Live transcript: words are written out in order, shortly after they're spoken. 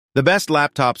The best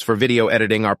laptops for video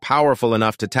editing are powerful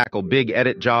enough to tackle big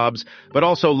edit jobs, but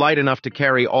also light enough to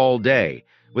carry all day,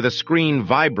 with a screen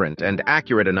vibrant and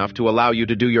accurate enough to allow you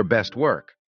to do your best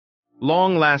work.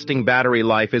 Long-lasting battery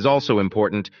life is also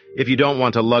important if you don't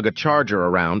want to lug a charger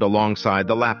around alongside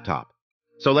the laptop.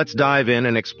 So let's dive in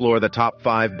and explore the top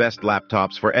 5 best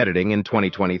laptops for editing in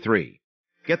 2023.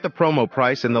 Get the promo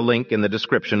price in the link in the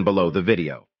description below the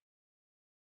video.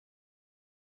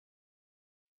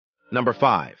 Number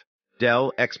 5.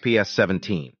 Dell XPS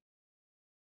 17.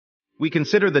 We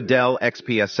consider the Dell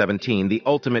XPS 17 the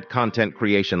ultimate content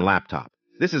creation laptop.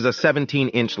 This is a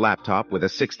 17-inch laptop with a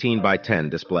 16 by 10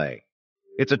 display.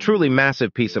 It's a truly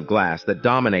massive piece of glass that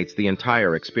dominates the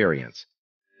entire experience.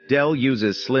 Dell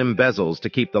uses slim bezels to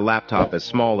keep the laptop as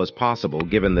small as possible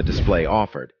given the display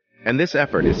offered, and this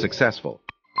effort is successful.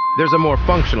 There's a more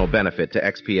functional benefit to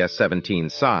XPS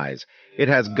 17's size. It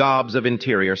has gobs of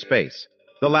interior space.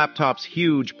 The laptop's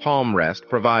huge palm rest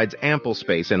provides ample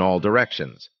space in all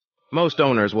directions. Most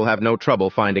owners will have no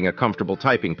trouble finding a comfortable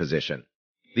typing position.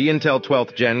 The Intel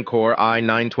 12th Gen Core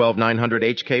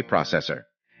i9-12900HK processor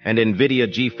and NVIDIA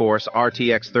GeForce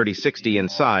RTX 3060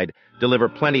 inside deliver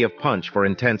plenty of punch for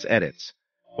intense edits,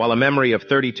 while a memory of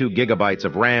 32 gigabytes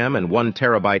of RAM and 1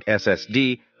 terabyte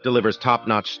SSD delivers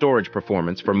top-notch storage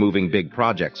performance for moving big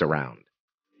projects around.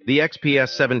 The XPS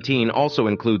 17 also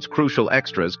includes crucial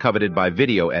extras coveted by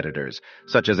video editors,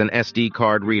 such as an SD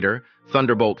card reader,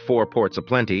 Thunderbolt 4 ports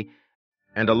aplenty,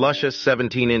 and a luscious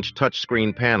 17-inch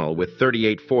touchscreen panel with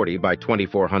 3840 by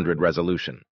 2400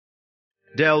 resolution.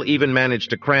 Dell even managed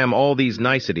to cram all these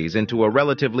niceties into a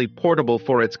relatively portable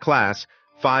for its class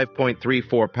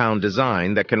 5.34-pound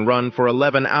design that can run for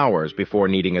 11 hours before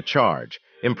needing a charge,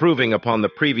 improving upon the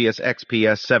previous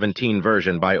XPS 17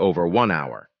 version by over 1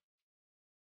 hour.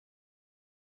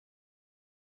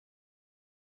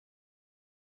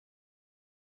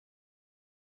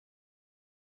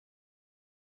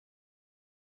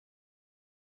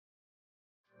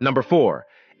 Number 4.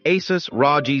 Asus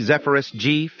ROG Zephyrus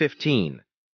G15.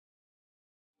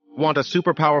 Want a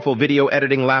super powerful video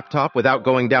editing laptop without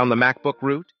going down the MacBook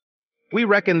route? We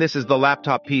reckon this is the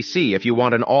laptop PC if you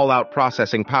want an all-out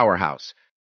processing powerhouse.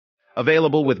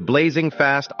 Available with blazing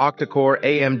fast octa-core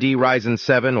AMD Ryzen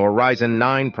 7 or Ryzen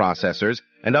 9 processors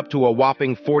and up to a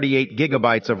whopping 48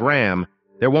 gigabytes of RAM,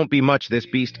 there won't be much this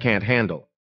beast can't handle.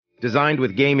 Designed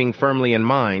with gaming firmly in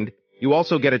mind, you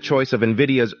also get a choice of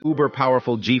NVIDIA's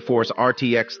uber-powerful GeForce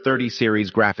RTX 30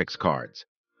 series graphics cards.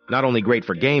 Not only great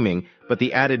for gaming, but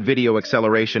the added video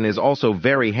acceleration is also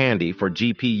very handy for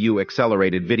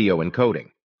GPU-accelerated video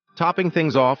encoding. Topping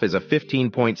things off is a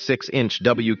 15.6-inch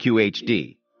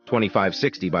WQHD,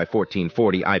 2560 by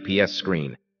 1440 IPS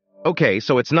screen. Okay,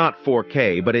 so it's not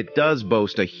 4K, but it does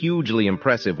boast a hugely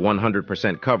impressive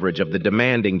 100% coverage of the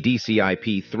demanding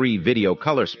DCI-P3 video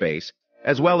color space,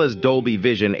 as well as Dolby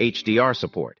Vision HDR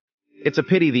support. It's a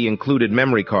pity the included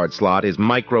memory card slot is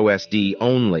microSD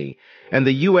only, and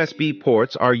the USB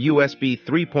ports are USB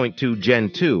 3.2 Gen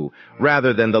 2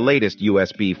 rather than the latest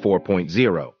USB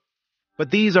 4.0. But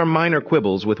these are minor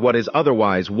quibbles with what is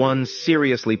otherwise one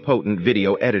seriously potent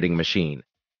video editing machine.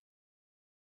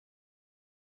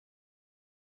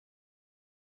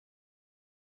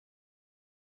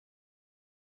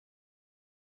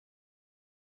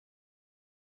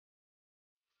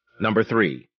 Number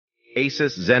 3.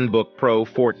 Asus Zenbook Pro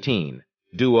 14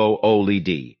 Duo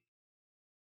OLED.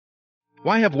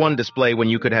 Why have one display when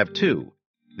you could have two?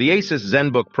 The Asus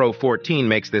Zenbook Pro 14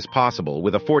 makes this possible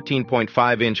with a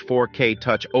 14.5-inch 4K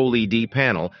touch OLED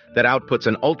panel that outputs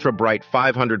an ultra-bright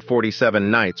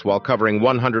 547 nits while covering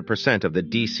 100% of the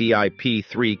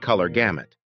DCI-P3 color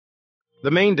gamut. The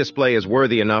main display is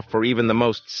worthy enough for even the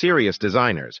most serious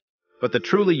designers, but the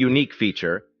truly unique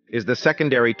feature is the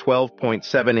secondary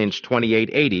 12.7-inch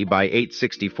 2880 by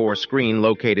 864 screen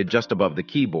located just above the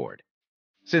keyboard.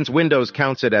 Since Windows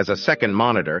counts it as a second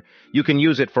monitor, you can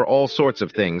use it for all sorts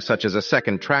of things such as a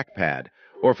second trackpad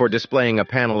or for displaying a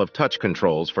panel of touch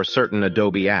controls for certain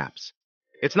Adobe apps.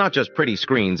 It's not just pretty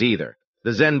screens either.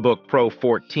 The Zenbook Pro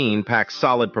 14 packs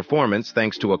solid performance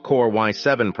thanks to a Core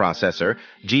i7 processor,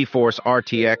 GeForce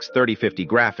RTX 3050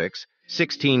 graphics,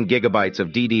 16 gigabytes of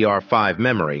DDR5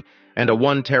 memory, and a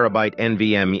 1 terabyte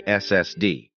NVMe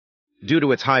SSD. Due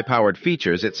to its high-powered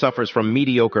features, it suffers from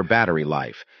mediocre battery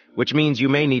life, which means you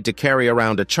may need to carry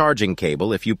around a charging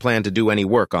cable if you plan to do any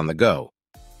work on the go.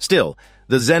 Still,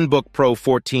 the Zenbook Pro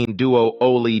 14 Duo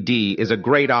OLED is a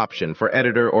great option for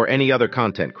editor or any other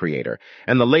content creator,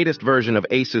 and the latest version of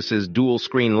Asus's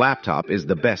dual-screen laptop is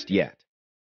the best yet.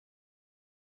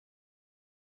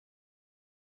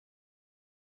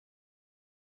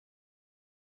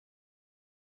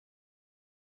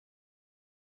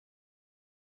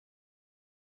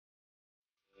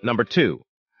 Number 2.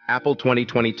 Apple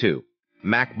 2022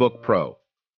 MacBook Pro.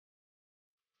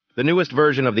 The newest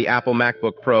version of the Apple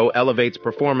MacBook Pro elevates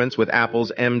performance with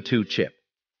Apple's M2 chip.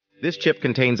 This chip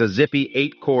contains a zippy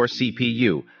 8-core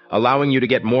CPU, allowing you to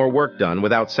get more work done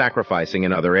without sacrificing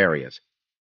in other areas.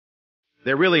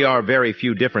 There really are very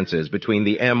few differences between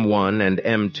the M1 and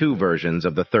M2 versions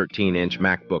of the 13-inch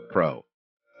MacBook Pro.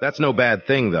 That's no bad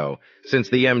thing, though, since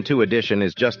the M2 edition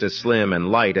is just as slim and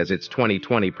light as its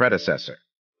 2020 predecessor.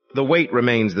 The weight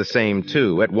remains the same,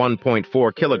 too, at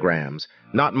 1.4 kilograms,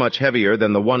 not much heavier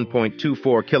than the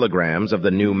 1.24 kilograms of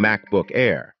the new MacBook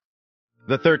Air.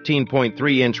 The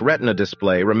 13.3-inch Retina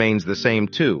display remains the same,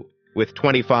 too, with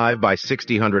 25 by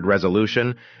 6000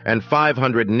 resolution and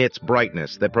 500 nits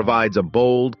brightness that provides a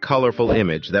bold, colorful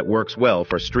image that works well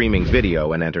for streaming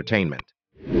video and entertainment.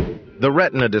 The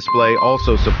Retina display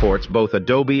also supports both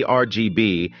Adobe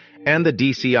RGB and the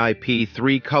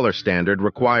DCI-P3 color standard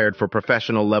required for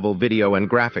professional-level video and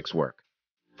graphics work.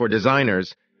 For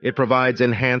designers, it provides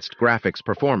enhanced graphics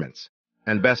performance.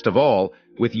 And best of all,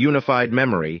 with unified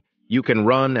memory, you can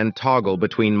run and toggle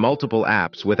between multiple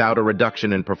apps without a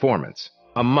reduction in performance,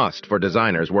 a must for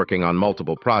designers working on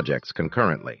multiple projects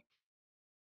concurrently.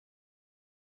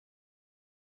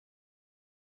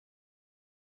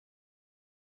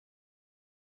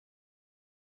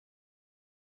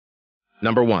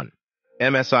 Number 1.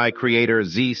 MSI Creator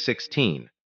Z16.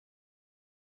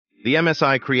 The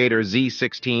MSI Creator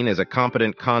Z16 is a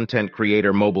competent content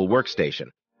creator mobile workstation.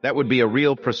 That would be a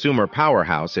real prosumer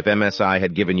powerhouse if MSI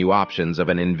had given you options of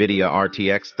an NVIDIA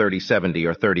RTX 3070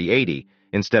 or 3080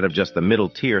 instead of just the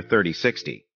middle-tier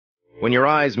 3060. When your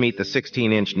eyes meet the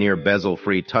 16-inch near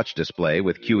bezel-free touch display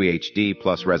with QHD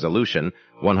plus resolution,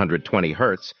 120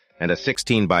 Hz, and a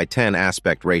 16 by 10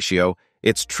 aspect ratio,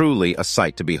 it's truly a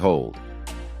sight to behold.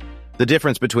 The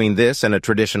difference between this and a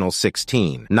traditional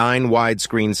 16:9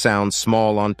 widescreen sounds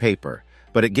small on paper,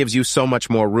 but it gives you so much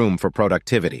more room for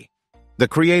productivity. The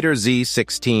Creator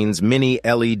Z16's mini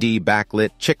LED backlit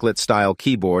chiclet-style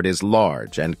keyboard is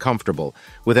large and comfortable,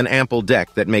 with an ample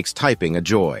deck that makes typing a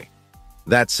joy.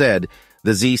 That said,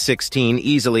 the Z16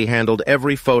 easily handled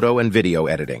every photo and video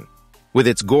editing. With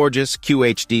its gorgeous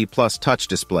QHD plus touch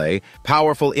display,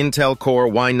 powerful Intel Core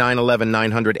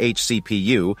i9-11900H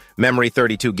CPU, memory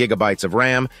 32 GB of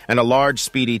RAM, and a large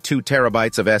speedy 2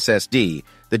 TB of SSD,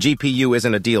 the GPU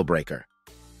isn't a deal-breaker.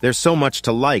 There's so much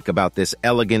to like about this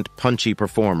elegant, punchy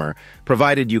performer,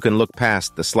 provided you can look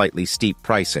past the slightly steep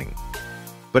pricing.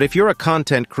 But if you're a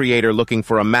content creator looking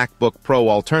for a MacBook Pro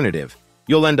alternative,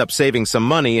 you'll end up saving some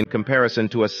money in comparison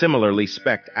to a similarly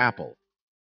spec'd Apple.